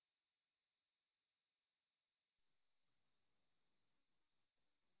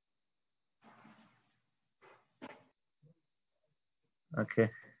Okay.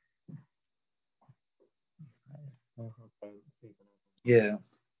 Yeah.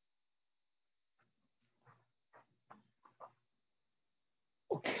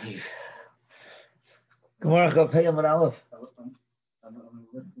 Okay. Gemara Chaf Hey Amar Aleph.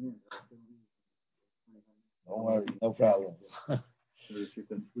 Don't worry, no problem.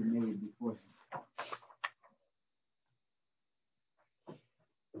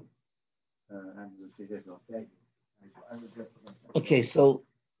 Okay, so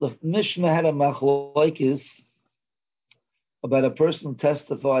the Mishnah had a machlokes about a person who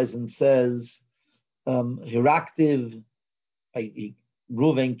testifies and says, Hiraktiv,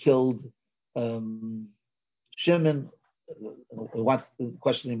 Reuven killed Shimon, who wants the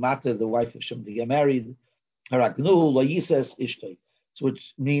questioning Mata, the wife of Shimon, to get married. Haraknu lo yises ishtay,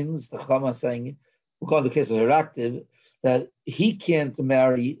 which means the Chama saying, we call the case of Hiraktiv, that he can't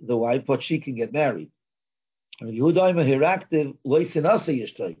marry the wife, but she can get married. Yehudaima Hiraktiv lo yisinase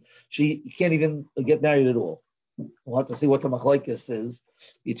ishtay. She can't even get married at all. We'll have to see what the machlokes is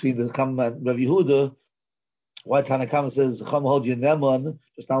between the Chama and Rav Yehuda. Why Tanakama says Chama hold you neman,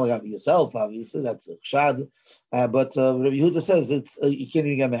 just not like yourself, obviously that's a chshad. But Rav Yehuda says it's you can't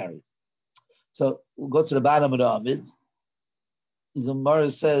even get married. So we'll go to the bottom of the Amid. The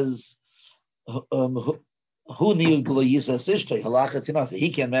Gemara says, "Who knew Yisas Ishtay Halacha Tinasa?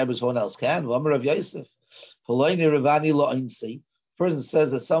 He can't marry, but someone else can." Amar Rav Yosef, Halaini Ravani Lo Einsi. Person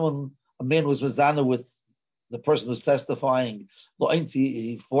says that a man was mizana with the person who's testifying. Lo Einsi,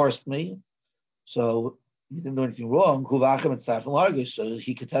 he forced me, so he didn't do anything wrong. Kuvachem and Safel Hargish, so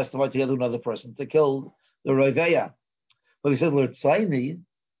he could testify together with another person to kill the Roiveya. But he said, "Lord Tzaini,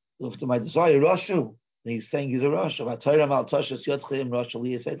 to my desire, Rashu." He's saying he's a Rashu.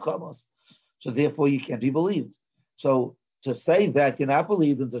 So therefore, you can't be believed. So to say that you're not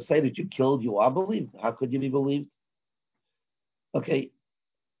believed and to say that you killed, you are believed. How could you be believed? Okay.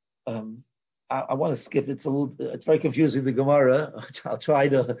 I want to skip. It's very confusing, the Gemara. I'll try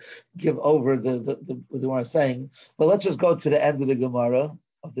to give over the what I'm saying. But let's just go to the end of the Gemara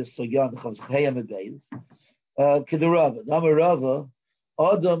of this Sugyan, the Chayim days. Kedarava, Namarava,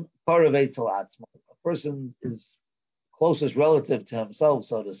 Adam Paravetz Alatzma. A person is closest relative to himself,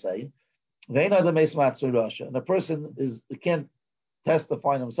 so to say. Vein Adam Eis Matzur Rasha, and a person can't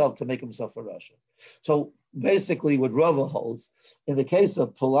testify himself to make himself a Rasha. So basically, what Rava holds in the case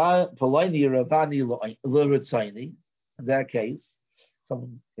of Polaini Ravani Liritzaini, in that case,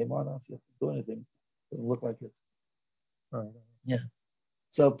 someone came on. If you have to do anything, it doesn't look like it. Yeah.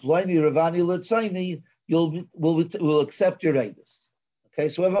 So Polaini Ravani Liritzaini, we'll accept your edus. Okay.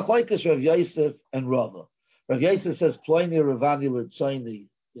 So we have a machlokes Rav Yosef and Rava. Rav Yosef says Polaini Ravani Liritzaini,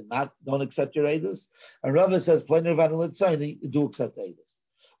 you don't accept your edus, and Rava says Polaini Ravani Liritzaini, you do accept edus.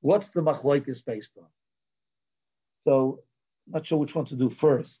 What's the machlokes based on? So, I'm not sure which one to do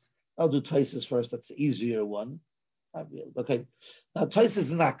first. I'll do Taisus first. That's the easier one. Not really. Okay. Now, Taisus is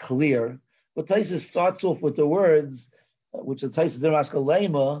not clear, but Taisus starts off with the words, which the Taisus Diraska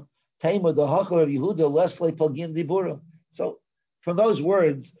Lema, Taima the Hachar of Yehuda, Leslie Pagin Dibura. So, from those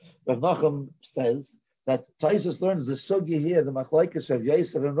words, Rav Nachum says that Taisus learns the sugya here, the machlokes of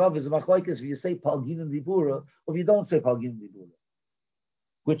Yosef and Rav is the machlokes if you say Pagin Dibura, or if you don't say Pagin Dibura.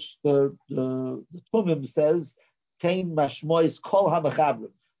 Which the Tumim says, Kain Mashmois Kol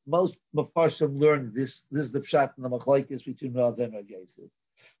HaMechabrim. Most Mefarshim learn this is the pshat and the machlokes between Rav and Rav Yosef.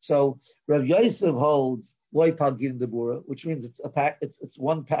 So Rav Yosef holds Loi Pagin Debura, which means it's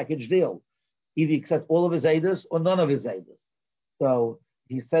one package deal. Either you accept all of his edus or none of his edus. So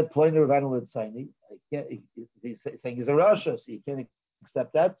he said Ploiner Rav Anul Tzaini. He's saying he's a Rasha, so you can't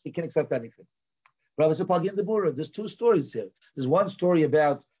accept that. You can't accept anything. Rav is Pagin Debura. There's two stories here. There's one story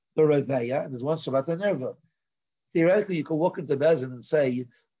about the Roveya and there's one story about the Nerva. Theoretically, you could walk into Bezin and say,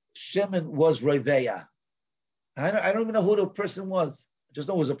 Shimon was Roveya. I don't even know who the person was. I just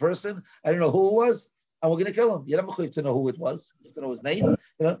know it was a person. I don't know who it was, and we're going to kill him. You don't have to know who it was. You have to know his name.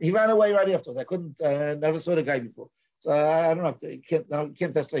 He ran away right after. I never saw the guy before. So I don't know. I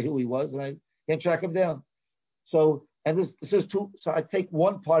can't testify who he was, and I can't track him down. So, and this is two. So I take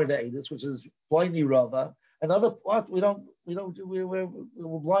one part of the edus, which is Ploini Rava. Another part, we're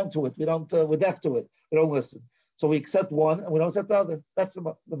blind to it. We're deaf to it. We don't listen. So we accept one and we don't accept the other. That's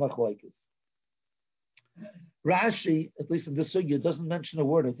the machlokes. Rashi, at least in this sugya, doesn't mention a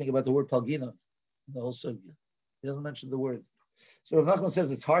word. I think about the word palgina in the whole sugya. He doesn't mention the word. So Rav Nachman says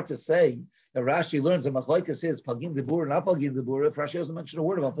it's hard to say that Rashi learns that machlokes is palgin debura, not palgin debura, if Rashi doesn't mention a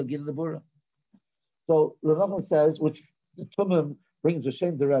word about palgin debura. So Rav Nachman says, which the Tumim brings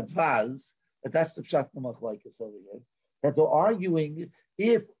Hashem the Radvaz, that's the pshat machlokes over here, that they're arguing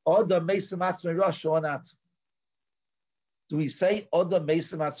if Adam Mesa Matzmei Rasha or not. Do we say Oda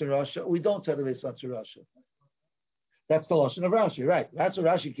Mesa Matzurasha? We don't say the Mesa Matzurasha. That's the lashon of Rashi, right? That's what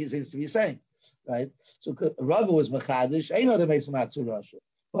Rashi seems to be saying, right? So Rava was mechadish, ain't Oda Mesa Matzurasha.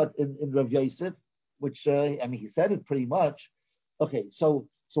 But in Rav Yosef, which he said it pretty much. Okay, so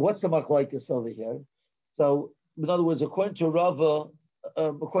what's the machlokes over here? So in other words, according to Rava,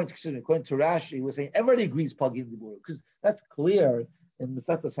 according to Rashi, we're saying everybody agrees pagin dibur because that's clear in the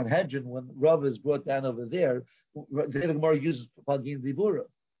Masechta Sanhedrin when Rava is brought down over there. The Gemara uses pagin dibur.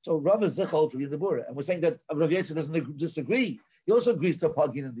 So Rava is zichol pagin dibur, and we're saying that Rav Yosef doesn't disagree. He also agrees to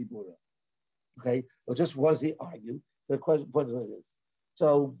pagin and dibur. Okay, well, just what does he argue? The question point is like this.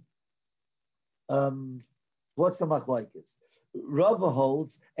 So, what's the machlokes? Rava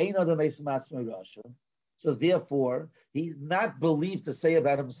holds ain't other meis matzmei rasha. So therefore, he's not believed to say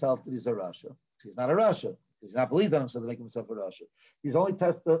about himself that he's a rasha. He's not a rasha. He's not believed on himself to make himself a rasha. He's only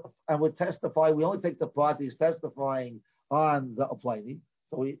would testify. We only take the part that he's testifying on the Aplani.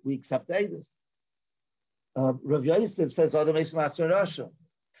 So we accept Eidos. Rav Yosef says other meis matzmei rasha.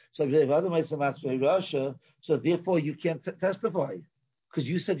 So if other meis matzmei rasha, so therefore you can't testify because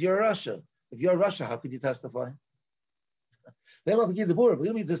you said you're a rasha. If you're a rasha, how could you testify? They don't give the bura.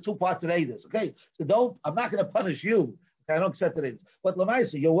 Believe me, there's two parts of Eidos. Okay, so I'm not going to punish you. Okay, I don't accept the Eidos. But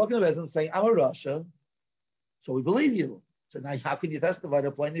Lamaisa, you're walking the resident saying, I'm a rasha, so we believe you. So now, how can you testify to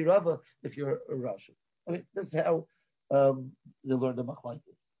Pliny Rava if you're a rasha? I mean, this is how they learn the machlokes.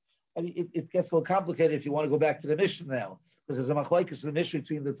 I mean, it gets a little complicated if you want to go back to the Mishnah now, because there's a machlokes in the Mishnah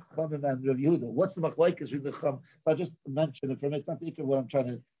between the Chachamim and Rav Yehuda. What's the machlokes between the Chachamim? So I just mentioned it for me. It's not the what I'm trying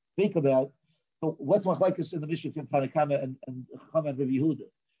to speak about. So what's machlokes in the Mishnah between Tanakama and Chacham and Rav Yehuda?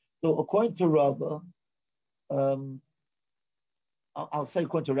 So according to Rava, I'll say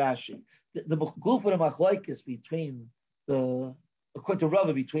according to Rashi, the guf of the machlokes between according to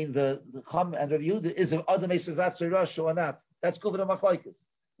Rava between the Chacham and Rav Yehuda is if Adam is Rasha or not. That's guf of the machlokes.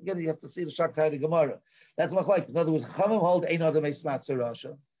 Again, you have to see the Shachne the Gemara. That's machlokes. In other words, Chachamim hold ein Adam is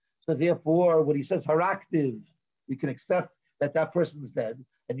Rasha. So therefore, when he says haraktiv, we can accept that person is dead,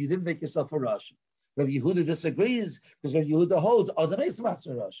 and you didn't make yourself a rasha. Rav Yehuda disagrees because Rav Yehuda holds Adam is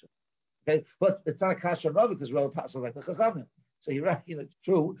master rasha. Okay, but it's not a kasha Rav because Rav passes like the Chachamim. So you're right. It's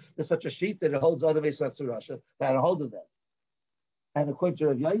true. There's such a sheet that it holds Adam is master rasha. But I don't hold of that. And according to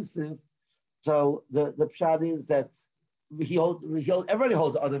Rav Yosef, so the pshat is that everybody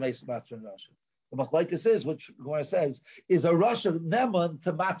holds Adam is master rasha. The machlokes is, which Gemara says, is a rasha neman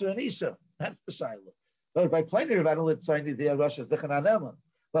to matter an isha. That's the shiur. But by plenty of analysts saying the Russia is the Chananema.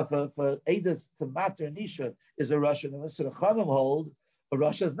 But for Eidos to matter Nisha is a Russian, and so the Chachamim hold a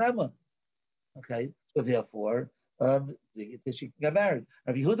Russia's Nema. Okay, so therefore, she can get married.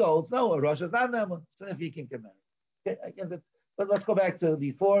 If Yehuda holds no, a Russia's not Nema, so if he can get married. Okay, again, but let's go back to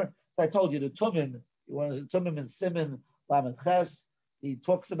before. So I told you the Tumim, the Tumim in Siman Lamed Ches, he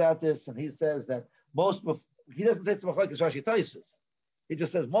talks about this, and he says that he doesn't say it's Machlokes Rashi Taisus. He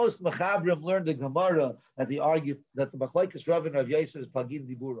just says most Mechabrim learned the Gemara that they argue that the Machlokes Rav and Rav Yosef is Pagin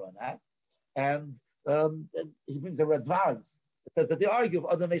Dibura on that, and he brings a Radvaz that they argue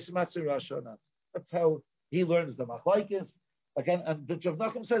of Adam Eishmatzu Rasha or not. That's how he learns the Machlokes. Again, and the Rav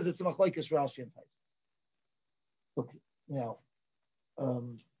Nachum says it's the Machlokes Rashi and Taisus. Okay, now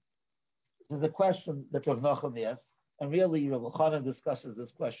there's a question that Rav Nachum asked, and really Rav Elchanan discusses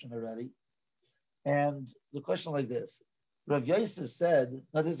this question already, and the question like this. Rav Yosef said,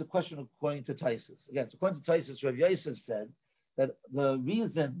 now there's a question according to Taisus. Again, according to Taisus, Rav Yosef said that the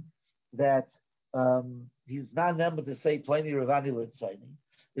reason that he's not able to say Pliny Ravani L'Tzaini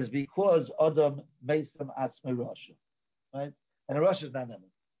is because Adam Meisam Atzmei Rasha, right? And a Rasha is not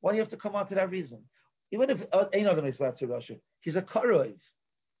able. Why do you have to come on to that reason? Even if ain't Adam Meisam Atzmei Rasha, he's a Karov.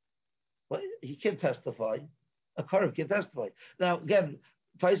 Well, he can testify. A Karov can testify. Now, again,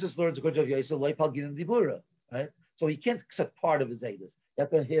 Taisus learns according to Rav Yosef, Leipal Gin Dibura, right? So he can't accept part of his Eidos. You have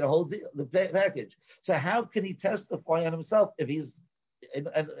to hear the whole the package. So how can he testify on himself if he's and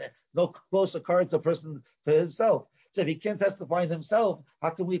no close occurrence to a person to himself? So if he can't testify on himself,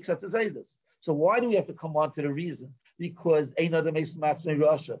 how can we accept his Eidos? So why do we have to come on to the reason? Because ain't other Mason Matzmei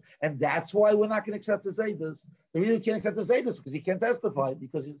Russia, and that's why we're not going to accept his Eidos. The reason we can't accept his Eidos because he can't testify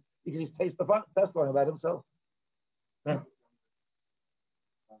because he's testifying about himself. Yeah.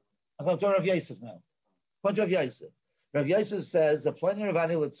 I'm going to Rav Yosef now. Rav Yosef. Rav Yosef says the plenty of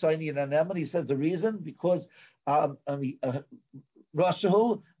Ani with Tzaini and Anem. He says the reason because Rashahu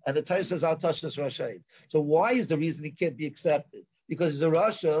and the Torah says I'll touch this Rashaid. So why is the reason he can't be accepted? Because he's a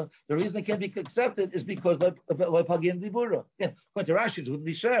Rasha. The reason he can't be accepted is because like Pagin Dibura. Again, according to Rashi, it wouldn't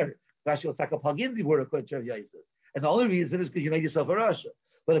be shared. Rashi will take a Pagin Dibura according to Rav Yosef, and the only reason is because you made yourself a Rasha.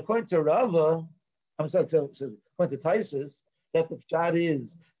 But according to Rava, according to Taisus, that the pshat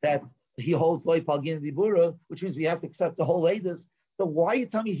is that he holds loy pagin dibura, which means we have to accept the whole edus. So why you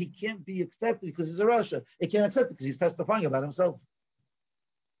tell me he can't be accepted because he's a Rasha? He can't accept it because he's testifying about himself.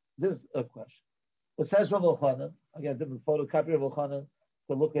 This is a question. It says Rav Elchanan, again, I did the photocopy of Elchanan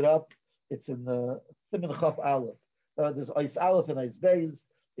to look it up. It's in the Siman Chaf Aleph. There's Ois Aleph and Ois Beis.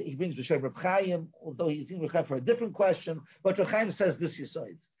 He brings B'Shem Reb Chaim, although he's in Reb Chaim for a different question. But Reb Chaim says this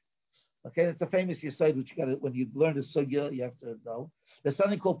Yesod. Okay, it's a famous Yesod which you got to, when you learn the sugya, you have to know. There's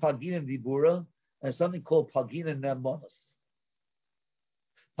something called Pagin and Dibura, and something called Pagin and Nemonos.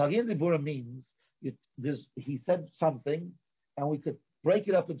 Pagin and Dibura means he said something, and we could break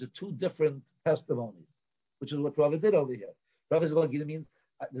it up into two different testimonies, which is what Rava did over here. Rava's Pagin means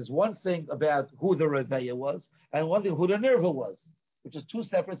there's one thing about who the Reveya was, and one thing who the Nirva was, which is two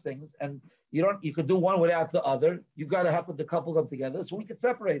separate things, and you could do one without the other. You've got to have to couple them together, so we could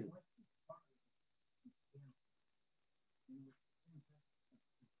separate it.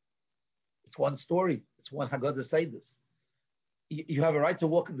 It's one story. It's one Haggadah say this. You have a right to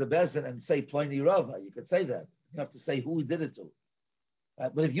walk in the Bezin and say Pliny Rava. You could say that. You have to say who he did it to.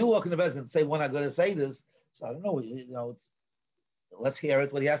 But if you walk in the Bezin and say one Haggadah say this, so I don't know. Let's hear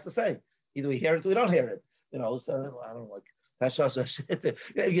it. What he has to say. Either we hear it or we don't hear it. So I don't know.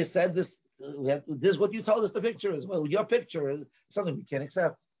 Like you said this. This is what you told us. The picture is your picture is something we can't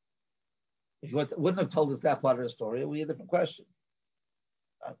accept. If you wouldn't have told us that part of the story, it would be a different question.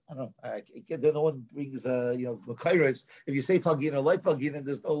 I don't know. No one brings, Makairos. If you say Pagin or light Pagin and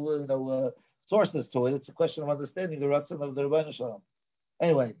there's no, sources to it, it's a question of understanding the Ratzon of the Rebbeinu Shalom.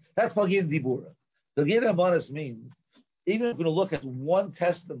 Anyway, that's Pagin Dibura. The Pagin Amanis means, even if we're going to look at one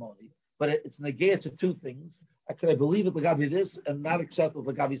testimony, but it's negate to two things, can I believe it Lagabi this and not accept it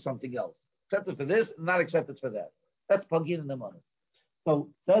Lagabi something else? Accept it for this and not accept it for that. That's Pagin Amanis. So,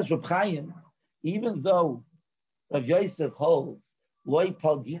 says Reb Chaim, even though Rav Yosef holds Loi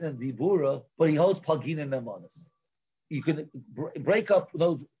Pagin and Dibura, but he holds Pagin and Nemanis. You can break up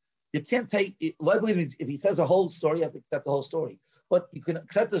those. You can't take it. If he says a whole story, you have to accept the whole story. But you can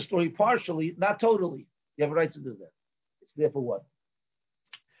accept the story partially, not totally. You have a right to do that. It's there for what?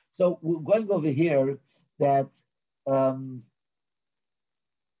 So we're going over here that Rav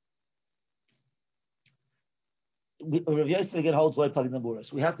Yosef again holds Loi Pagin and Dibura.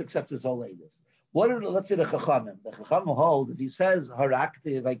 So we have to accept his whole latest. Let's say the Chachamim. The Chachamim hold, if he says, Harakti,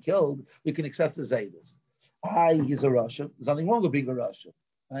 if I killed, we can accept his Zaydis. He's a Russian. There's nothing wrong with being a Russian,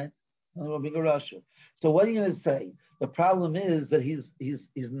 right? Nothing wrong with being a Russian. So what are you going to say? The problem is that he's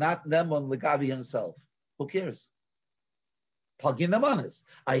not Nemon Legabi himself. Who cares? Pagin Nemanis.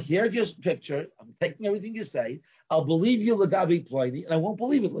 I heard your picture. I'm taking everything you say. I'll believe you Legabi Ploini, and I won't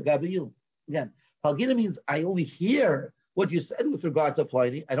believe it Legabi you. Again, Pagina means I only hear what you said with regard to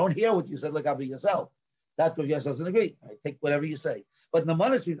Pliny. I don't hear what you said like about yourself. That's what yes doesn't agree. I take whatever you say. But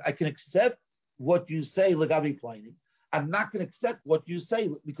Nemanis means I can accept what you say Lagabi Pliny. I'm not going to accept what you say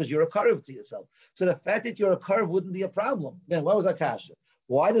because you're a curve to yourself. So the fact that you're a curve wouldn't be a problem. Then what was Akasha?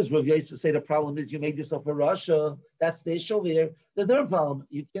 Why does Rav Yosef say the problem is you made yourself a Russia? That's the issue here. There's no problem.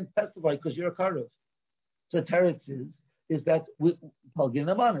 You can't testify because you're a curve. So Teretz is that we're going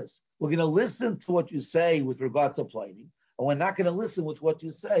to listen to what you say with regard to Pliny. And we're not going to listen with what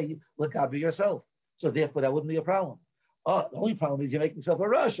you say, look after yourself. So therefore, that wouldn't be a problem. The only problem is you're making yourself a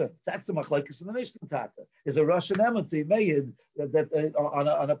Russian. That's the machlokes in the Mishnah Tata. Is a Russian enmity made that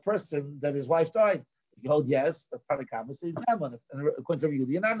on a person that his wife died. If you hold yes, that's part of Kama, so he's Neman. And according to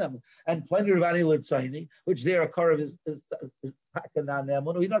Yudi, not Neman. And plenty of Rani Litzaini, which there a Karav is not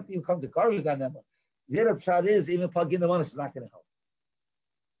Neman. We don't even come to Karav is not Neman. The other pshat is even Pagin the Manas is not going to help.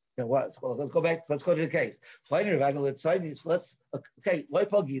 It was. Well, let's go back. Let's go to the case.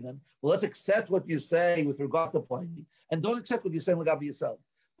 Let's accept what you say with regard to Pliny, and don't accept what you say about yourself.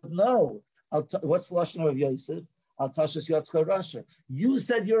 But no, what's the lashon of Yosef? I'll touch this Yotzko Russia. You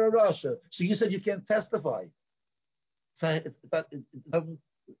said you're a Russia, so you said you can't testify. So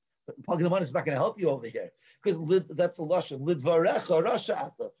Pagin is not going to help you over here because that's the lashon. Lidvarecha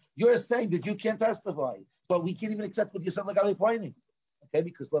Russia. You're saying that you can't testify, but we can't even accept what you said about Pliny. Okay,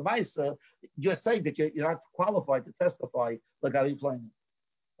 because Lamaisa, you're saying that you're not qualified to testify like I'll be playing.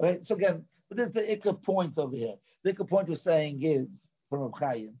 All right, so again, but there's the Ikka point over here. The Ikka point we're saying is, from Rav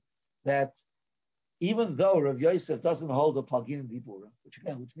Chaim, that even though Rav Yosef doesn't hold a Pagin Dibura, which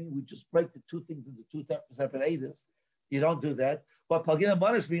means we just break the two things into two separate Eidos, you don't do that. But Pagin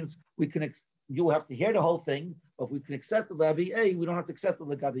Manis means you have to hear the whole thing, but if we can accept the Labi A, we don't have to accept the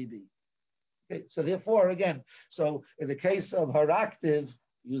Lagabi B. Okay, so therefore, again, so in the case of Haraktiv,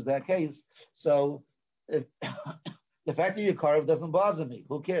 use that case. So if, the fact that you're carved doesn't bother me.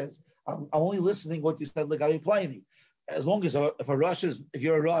 Who cares? I'm only listening what you said, like I'm playing. as long as if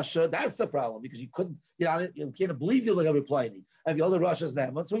you're a Russia, that's the problem because you can't believe you have plenty. And the other Russia's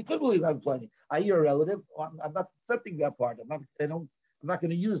Neman, so he could believe have plenty. You're a relative. I'm not accepting that part. I'm not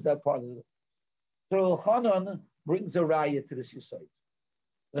going to use that part of it. So Hanan brings a raya to this Yisait.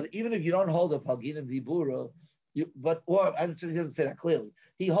 That even if you don't hold a Pagin and Vibura, he doesn't say that clearly.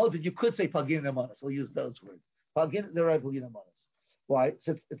 He holds that you could say Pagin and Amanas. We'll use those words. Pagin, the right Pagin and Amanas. Why?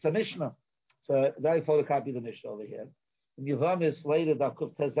 Since it's a Mishnah. So I photocopy the Mishnah over here. In Yevamos later,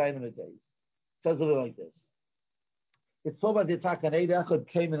 Dakuf Tezayin in the days. It says a little like this. It's so bad the attack and Eid Echad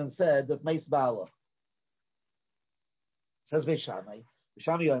came in and said that Meis Bala. It says Shachne.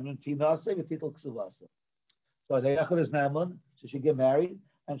 Shachne Yomin Tinase v'Titel Ksuvasa. So the Echad is Naman, so she get married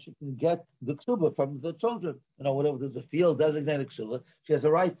and she can get the Ksuba from the children. Whatever there's a field designated Ksuba, she has a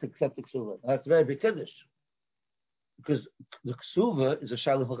right to accept the Ksuba. That's very big Kiddush. Because the Ksuba is a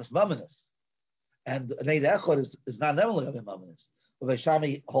Shalit Hilchas Mamanis. And an Eid Echad is not never of Mamanis. But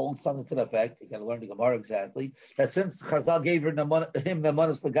Shami holds something to the effect, you got to learn the Gemara exactly, that since Chazal gave him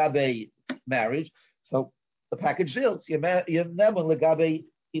Namanis Legabe marriage, so the package deals. You Neman Legabe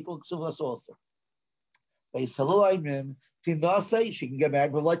people Ksuvas also. By Salu Aimim, Tinase, she can get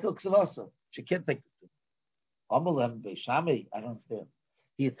married, but like Ksuvasa. She can't take the two. Amalem Beishami, I don't understand.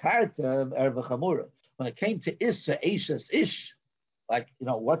 He attacked Erva Chamura. When it came to Isha, Ish, like,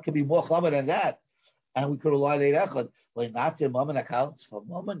 what could be more common than that? And we could rely on Eid Echad. Well, not your mom and accounts for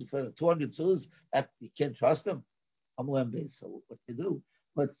mom for 200 sous, that you can't trust them. I'm so what you do?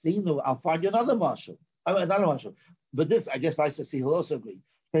 But see, I'll find you another marshal. Another marshal. But this, I guess, Vice see, he'll also agree.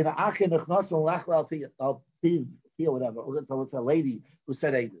 Whatever. It's a lady who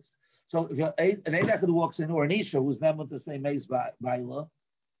said Eidus. So if an Eid Echad walks in, or an Isha who's not to say Meis Baila,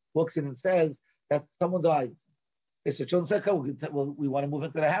 walks in and says that someone died. They said, children said, well, we want to move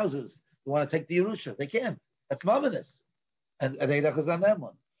into the houses. We want to take the Yerusha. They can't. That's Mamonis. And Eid Echad is on them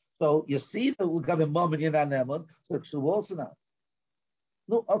one. So you see that we'll come in Mom and you're not Neman, so it's also now.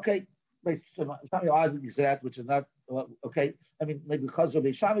 No, okay. Isaac that, which is not okay. I mean, maybe because of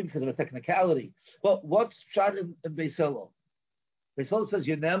Beishami, because of a technicality. But what's shot in Beis Hillel? Beis Hillel says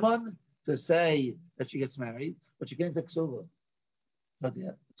you're Neman to say that she gets married, but you can't take Ksuva. But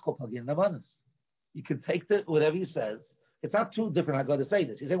yeah, it's called Pagin Nemanis. You can take whatever he says. It's not two different. I got to say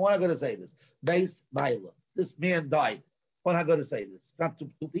this. You say one. I got to say this. Beis Baila. This man died. One. I got to say this. It's not two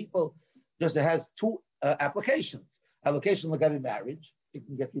people. Just it has two applications. Application legabe marriage. You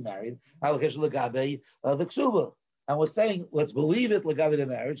can get you married. Application legabe the ksuba. And we're saying let's believe it legabe the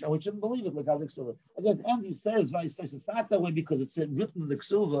marriage, and we shouldn't believe it legabe the ksuba. Again, Andy says it's not that way because it's written in the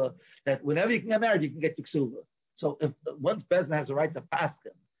ksuba that whenever you can get married, you can get the ksuba. So if once Bezin has a right to pass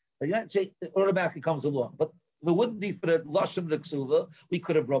him, it automatically comes along. But if it wouldn't be for the Lashon the Ksuva, we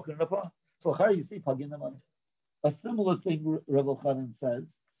could have broken it apart. So how you see Pagin Nemanis? A similar thing Rav Elchanan says,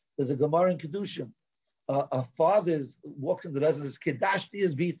 there's a Gemara in Kedushin. A father walks in the residence, Kedashti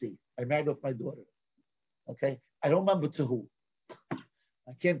is Biti. I married off my daughter. Okay? I don't remember to who.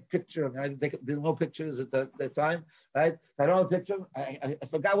 I can't picture him. There's no pictures at that time. Right? I don't have a picture. I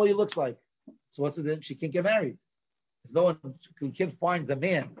forgot what he looks like. So what's it then? She can't get married. If no one, we can't find the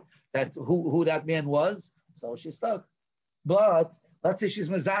man who that man was, so she's stuck. But let's say she's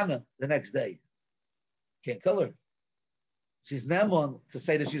Mizana the next day. Can't kill her. She's Nemon to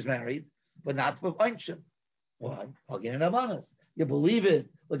say that she's married, but not for Einstein. Why? Again, in Amanas. You believe it,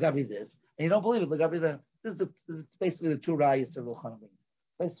 Lagabi this, and you don't believe it, Lagabi that. This is basically the two rayas of Elchanan.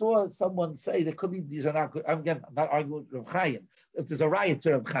 I saw someone say there could be these are not good. I'm not arguing with Rav Chaim. If there's a raya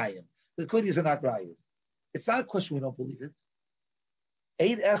to Rav Chaim, there could be these are not rayas. It's not a question we don't believe it.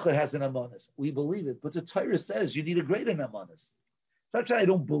 Eid Echad has an Amanas. We believe it. But the Torah says you need a greater Amanas. It's not that I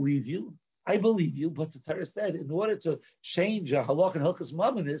don't believe you. I believe you, but the Torah said in order to change a halach and hilchas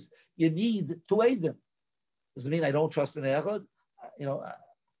Mamonis, you need to aid them. Does it mean I don't trust in Echad?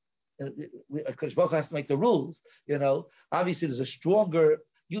 Because Baruch has to make the rules. Obviously there's a stronger.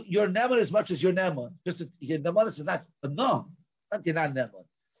 You're Neman as much as you're Neman. Just your Nemanis is not enough. You're not Neman.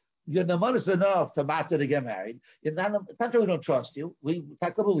 Your Neman is enough to matter to get married. It's not that we don't trust you. We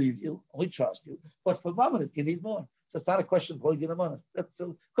have to believe you, and we trust you. But for Mamonis, you need more. So it's not a question of your Nemanis.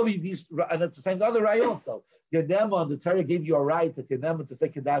 Could be these, and it's the same other right also. Your Neman, the Torah gave you a right that your Neman to say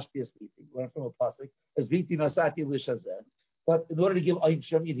Kedash Pi Esbiti. Learn from a pasuk. Esbiti Nasati Lishazeh. But in order to give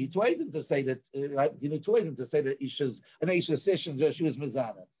Einshem, you need to aid them to say that. Right? You need to aid them to say that Isha's session she was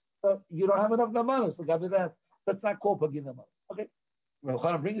Mizana. But you don't have enough Nemanis to gather that. That's not called Pagin Nemanis. Okay. Rav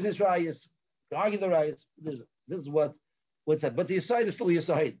Chanan brings his rayas, can argue the rayas. This is what's said. But the Yisayid is still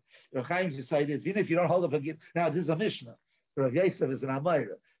Yisayid. Rav Chaim's Yisayid is, even if you don't hold up again. Now, this is a Mishnah. Rav Yosef is an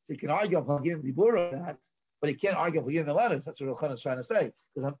Amayra. So you can argue up again the Dibur of that. But he can't argue for the letters. That's what Rochana is trying to say.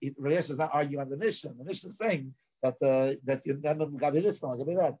 Because Rayesh is not arguing on the Mishnah. The Mishnah is saying that you never gabi this one,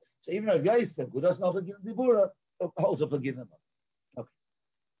 gabi that. So even if Yosef, who doesn't know Pagin Dibura, holds a Pagin. Okay.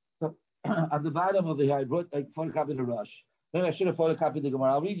 So at the bottom of the here, I brought a photocopy of the Rush. Maybe I should have photocopied the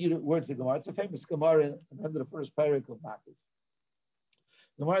Gemara. I'll read you the words of the Gemara. It's a famous Gemara at the end of the first paragraph of Makis.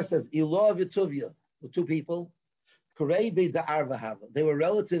 The Gemara says, Ilah Vituvia, the two people, Kurei da Arvahava. They were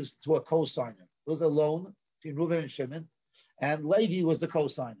relatives to a co-signer. It was a loan between Reuven and Shimon, and Levi was the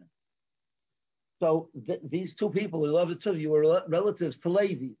co-signer. So these two people, Ilah Vituvia, were relatives to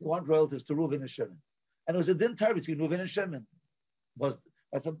Levi. They weren't relatives to Reuven and Shimon. And it was a din tar between Reuven and Shimon.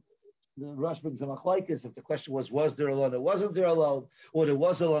 The Rush brings a machlokes. If the question was there a loan, or wasn't there a loan, or there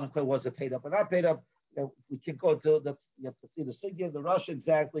was a loan, was it paid up or not paid up? We can go to that. You have to see the sugya, the Rush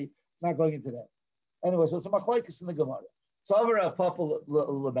exactly. Not going into that. Anyway, so it's a machlokes in the Gemara. So over a papa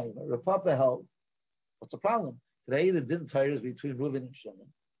lebeimer, a papa held. What's the problem today? The din tires between Reuven and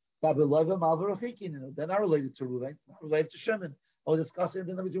Shimon. They're not related to Reuven, not related to Shimon. We're discussing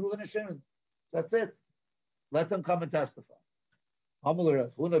the din between Reuven and Shimon. That's it. Let them come and testify. Amalur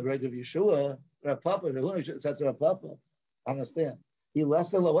Rafuna, bread of Yeshua, Rapapa, Rafuna said to Rapapa, understand.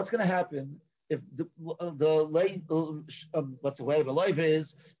 What's going to happen if the late, what's the way the life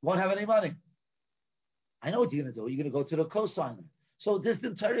is, won't have any money? I know what you're going to do. You're going to go to the co-signer. So this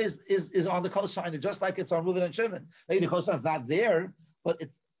entire is on the co-signer, just like it's on Reuven and Shimon. Maybe the co-signer's not there, but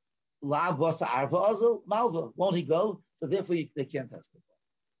it's La Vasa Arva Azul, Malva. Won't he go? So therefore they can't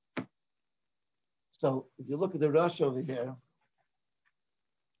testify. So if you look at the Rush over here,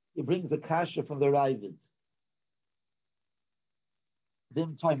 he brings a kasha from the Ravid.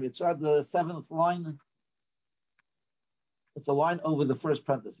 Dim time. It's at the 7th line. It's a line over the first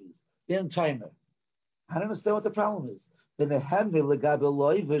parentheses. Dim timer. I don't understand what the problem is. Then the hemni legabi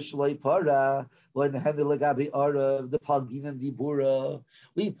loivish loipara, when the hemni legabi ara, the pagin and dibura.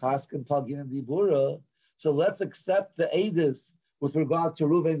 We paskin pagin and dibura. So let's accept the edus with regard to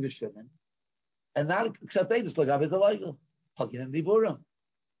Reuven and Shimon, and not accept edus legabi the loivish pagin and dibura.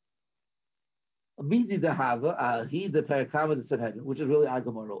 Midi the Hava, he the Parakama that said heaven, which is really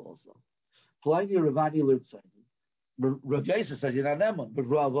Agamara also. Pliny Ravani Lurtsani. Rav Yosef says you're not Neman, but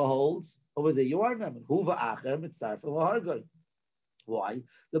Rava holds over there you are Neman. Huva Acher Mitzar from Lahargai. Why?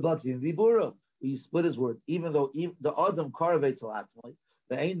 The Bakin Dibura. He split his word, even though the Adam Karavetz Latzmai,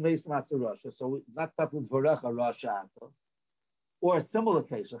 the Ain Meis Matzah Russia, so not Tatlin Varecha Russia. Or a similar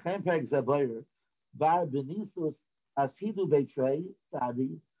case, Rechem Peg Zabayr, Bar Benisus Ashidu Betray,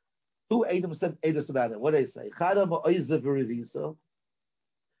 Sadi. Two Adam said Edus about it. What do they say?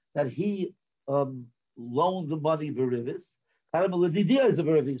 That he loaned the money Berivis. God,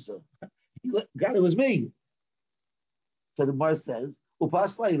 it was me. So the Mar says,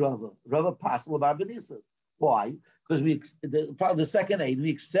 Rava Pasal Bar Benisas. Why? Because the second aid, we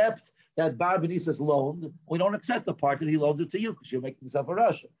accept that Bar Benisas loaned. We don't accept the part that he loaned it to you because you're making yourself a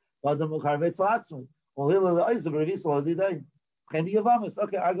Russia. Yevamos.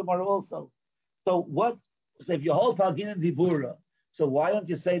 Okay, Agamara also. So what? So if you hold Pagin and Dibura, so why don't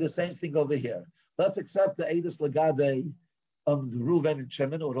you say the same thing over here? Let's accept the Edus Lagabe the Reuven and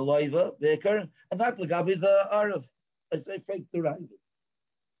Shimon or the Loiva, Beker, and not Lagabe the Arav. I say fake the Ravid.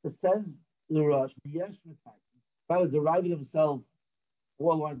 It says the Rosh, by the Ravid himself,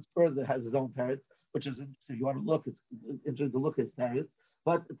 4 lines further has his own teretz, which is if you want to look, it's interesting to look at his teretz,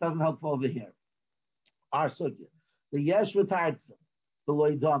 but it doesn't help over here. Our sugya. The Yesh V'Tartza, the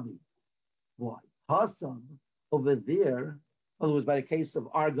Loidami. Why? Hassan over there, in other words, by the case of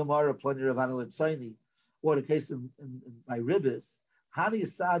Argamara, Pliny of Analitzani, or the case by Ribis, Hani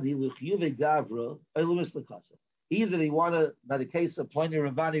Sadi, Luchyuve Gavra, Elumis Lakasa. Either they want to, by the case of Pliny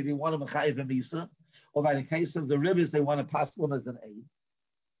Ravani, they want to Mechayiv Misa, or by the case of the Ribis, they want to pass him as an aid.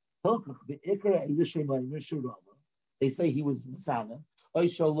 They say he was Masana.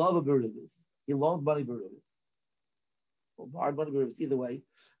 He loaned money Beribis. Hard money, but either way.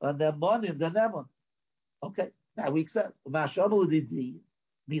 And then money, and then that one. Okay, now we accept. The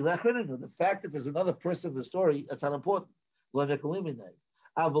fact that there's another person in the story, that's not important. How can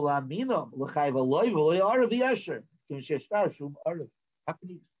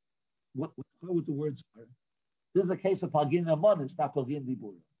you, what the words are? This is a case of Pagin Amon, it's not Pagin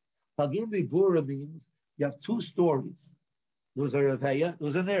Dibura. Pagin Dibura means you have two stories. There was a Reveya, there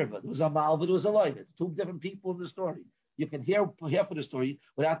was a Nerva, there was a Malva, there was a Loiva. Two different people in the story. You can hear half of the story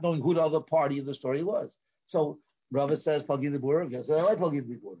without knowing who the other party in the story was. So Rava says Pagin Dibura, guess I like Pagin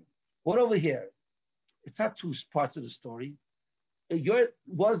Dibura. What over here? It's not two parts of the story.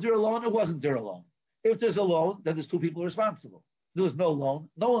 Was there a loan or wasn't there a loan? If there's a loan, then there's two people responsible. If there was no loan,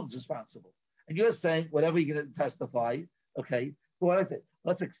 no one's responsible. And you're saying whatever you're going to testify, okay. So what I say,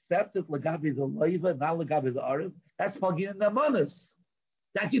 let's accept it legabi the loiva, not legabi the arif. That's pagin namanis.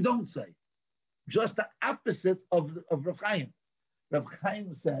 That you don't say. Just the opposite of Rav Chaim. Rav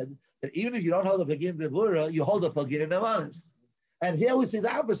Chaim said that even if you don't hold a pagin debura, you hold a pagin namanis. And here we see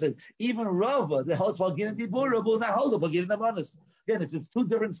the opposite. Even Rava, the holds pagin debura, will not hold a pagin namanis. Again, it's two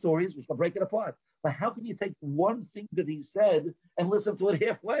different stories. We can break it apart. But how can you take one thing that he said and listen to it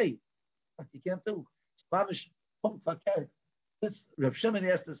halfway? You can't do. Spanish, this Rav Shimon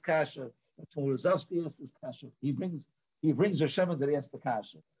asked this kasha. Rozovsky asked this kasha. He brings Rav Shimon that asked the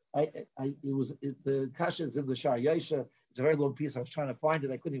kasha. The kasha is in the Shar Yosha. It's a very long piece. I was trying to find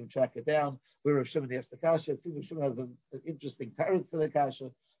it. I couldn't even track it down. Where Rav Shimon asked the kasha. It seems Rav Shimon has an interesting tarot for the kasha,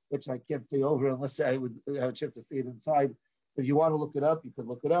 which I can't say over unless I would have a chance to see it inside. If you want to look it up, you can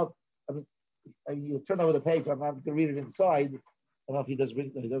look it up. I mean you turn over the page. I'm not going to read it inside. I don't know if he doesn't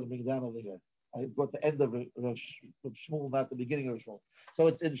bring it down over here. I brought the end of Shmuel, not the beginning of Shmuel. So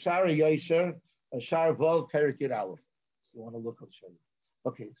it's in Shar Yosher, Shar Vav, Perik Yud Aleph. So you want to look, I'll show you.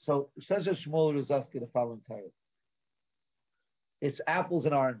 Okay, so it says Shmuel Rozaski the following tarot. It's apples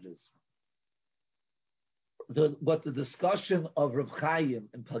and oranges. But the discussion of Rav Chaim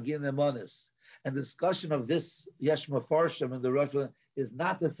and Pagin Nemanis and the discussion of this Yesh Mefarshim and the Rosh is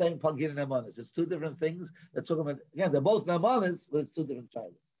not the same Pagin Nemanis. It's two different things. They're talking about, again, they're both Nemanis, but it's two different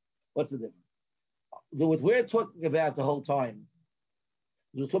child. What's the difference? What we're talking about the whole time,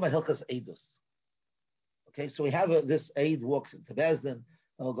 we're talking about Hilchas Eidus. Okay, so we have this Eid walks into Bezdin, and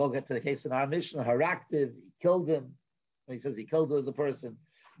we'll go get to the case in our Mishnah, Haraktiv, he killed him. He says he killed the person.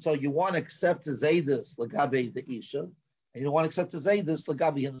 So you want to accept his Eidus, Lagabe the Isha, and you don't want to accept his Eidus,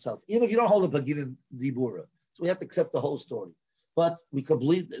 Lagabe himself. Even if you don't hold a Pagin Dibura. So we have to accept the whole story. But we take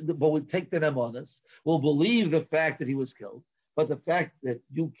the Nemanis, we'll believe the fact that he was killed, but the fact that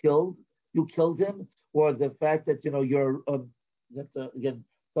you killed him, or the fact that you're again,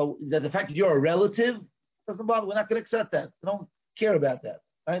 so that the fact that you're a relative doesn't bother. We're not going to accept that. We don't care about that,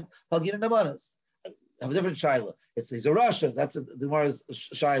 right? Pagin Nemanis have a different shaila. He's a Russian. That's the Gemara's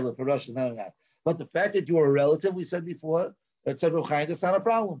shaila for Russians, none of that. But the fact that you're a relative, we said before, that said Rav Chaim, that's not a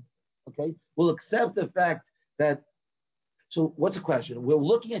problem. Okay, we'll accept the fact that. So what's the question? We're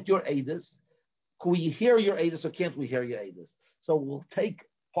looking at your Eidus. Can we hear your Eidus or can't we hear your Eidus? So we'll take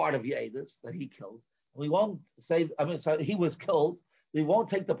part of your Eidus that he killed. We won't say, he was killed. We won't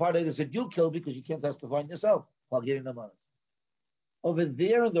take the part of Eidus that you killed because you can't testify on yourself while getting the money. Over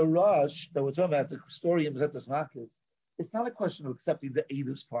there in the Rush that we're talking about, the story in Zetas Makis, it's not a question of accepting the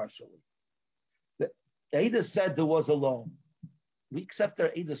Eidus partially. The Eidus said there was a loan. We accept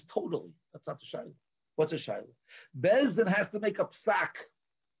their Eidus totally. That's not the Shaila. What's a Shaila? Bezdin has to make a psak.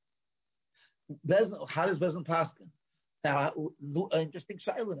 How does Bezdin paskin? Now, interesting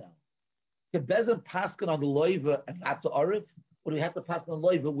Shaila now. Can Bezdin paskin on the loiva and not the arif? Or do we have to paskin on the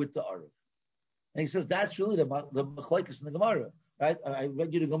loiva with the arif? And he says that's really the machlokes in the Gemara, right? I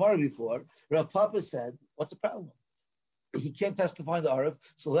read you the Gemara before. Rav Papa said, "What's the problem? He can't testify on the arif,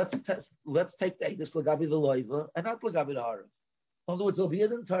 so let's take the Eidus Lagabi the loiva and not Lagabi the arif." In other words, it'll be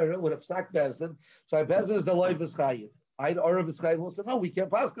in Torah with a psak Bezdin. So Bezdin is the loiva chayiv. I the arif is chayiv. Will say no, we can't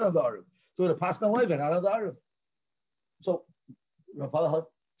paskin on the arif. So the paskin on loiva, not on the arif. So Rav Papa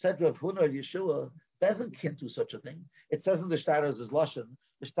said to Rav Huna Yeshua, Bezdin can't do such a thing. It says in the Shtar as Lashon.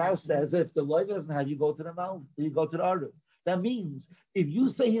 The Shtar says if the loiva doesn't have, you go to the mouth, you go to the arif. That means if you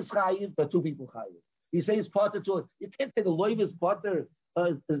say he's chayiv, but two people chayiv. You say he's potter to you can't say the loiva is potter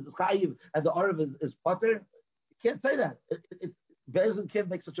is chayiv and the arif is potter. You can't say that. Bezdin can't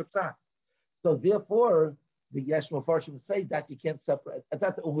make such a psak. So therefore, the Yesh Mefarshim say that you can't separate.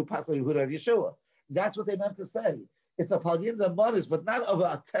 That's the only passage of Yeshua. That's what they meant to say. It's a pagin nemanis, but not of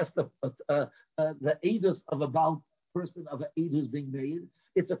a test of the edus of about person of an eid who's being made.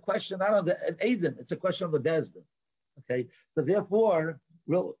 It's a question not on an edim. It's a question on the bezdin. Okay, so therefore,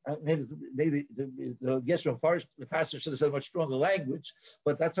 maybe the Yeshua first the pastor should have said much stronger language,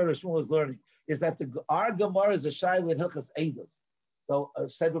 but that's how Shmuel is learning. Is that our Gemara is a shayla in Hilchas Eidus. So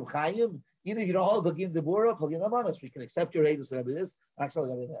said Reb Chaim, either you don't hold pagin debura, pagin nemanis. We can accept your eidus whatever it is.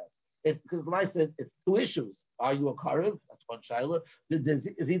 Actually, whatever that. Because the Gemara said it's two issues. Are you a karev? That's one shayla.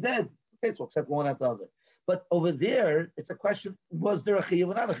 Is he dead? Okay, so accept one after the other. But over there, it's a question: was there a chiyuv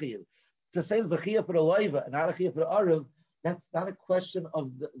or not a chiyuv? To say there's a chiyuv for the loiva and not a chiyuv for the arav, that's not a question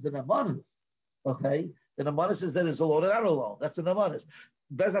of the nemanis. Okay, the nemanis is that it's a loan and not a loan. That's a nemanis.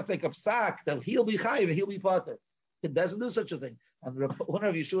 Bezdin think of sak that he'll be chayiv and he'll be potter. It doesn't do such a thing. And one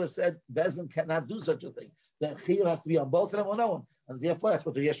of Yeshua said Bezdin cannot do such a thing. the chiyuv has to be on both of them or no one. And therefore, that's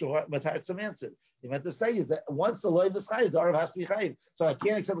what the Yeshua Matartzim answered. He meant to say is that once the loiv is chayiv, the arav has to be chayiv. So I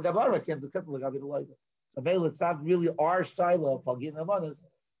can't accept the gabar, I can't accept the gabar the loiv. So Bail, it's not really our style of pagin amanas.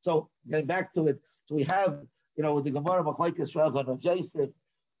 So getting back to it, so we have, with the Gemara Machlekes Rav and Rav Yosef,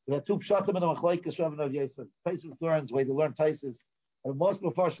 we have two pshatim in the Machlekes Rav and Rav Yosef. Taisus learns way to learn Taisus. And most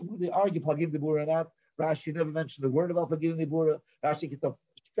Mepharshim, they argue pagin dibura or not. Rashi never mentioned a word about pagin dibura. Rashi gets up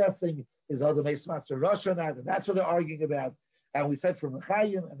stressing is other Meismatz or Rosh or not, and that's what they're arguing about. And we said from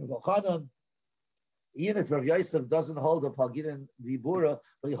Mechayim and Rav Chanan, even if Rav Yosef doesn't hold a pagin dibura,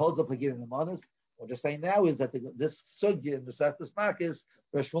 but he holds a pagin amanas. What they're saying now is that this sugya in the Seftas Makis,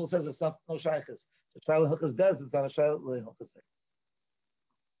 where Shmuel says it's not no shaykhis. So Shayla Hilchas Bez, it's not a Shayla Hilchas Bez.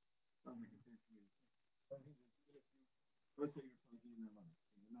 Let's say you're plugging in the money.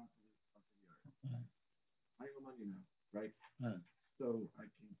 You're not going to I have money now, right? So I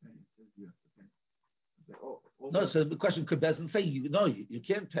can't pay. It says you have to pay. No, so the question could Bezin say, you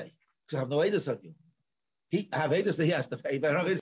can't pay. Because I have no edus on you. He have edus that he has to pay, but I don't have edus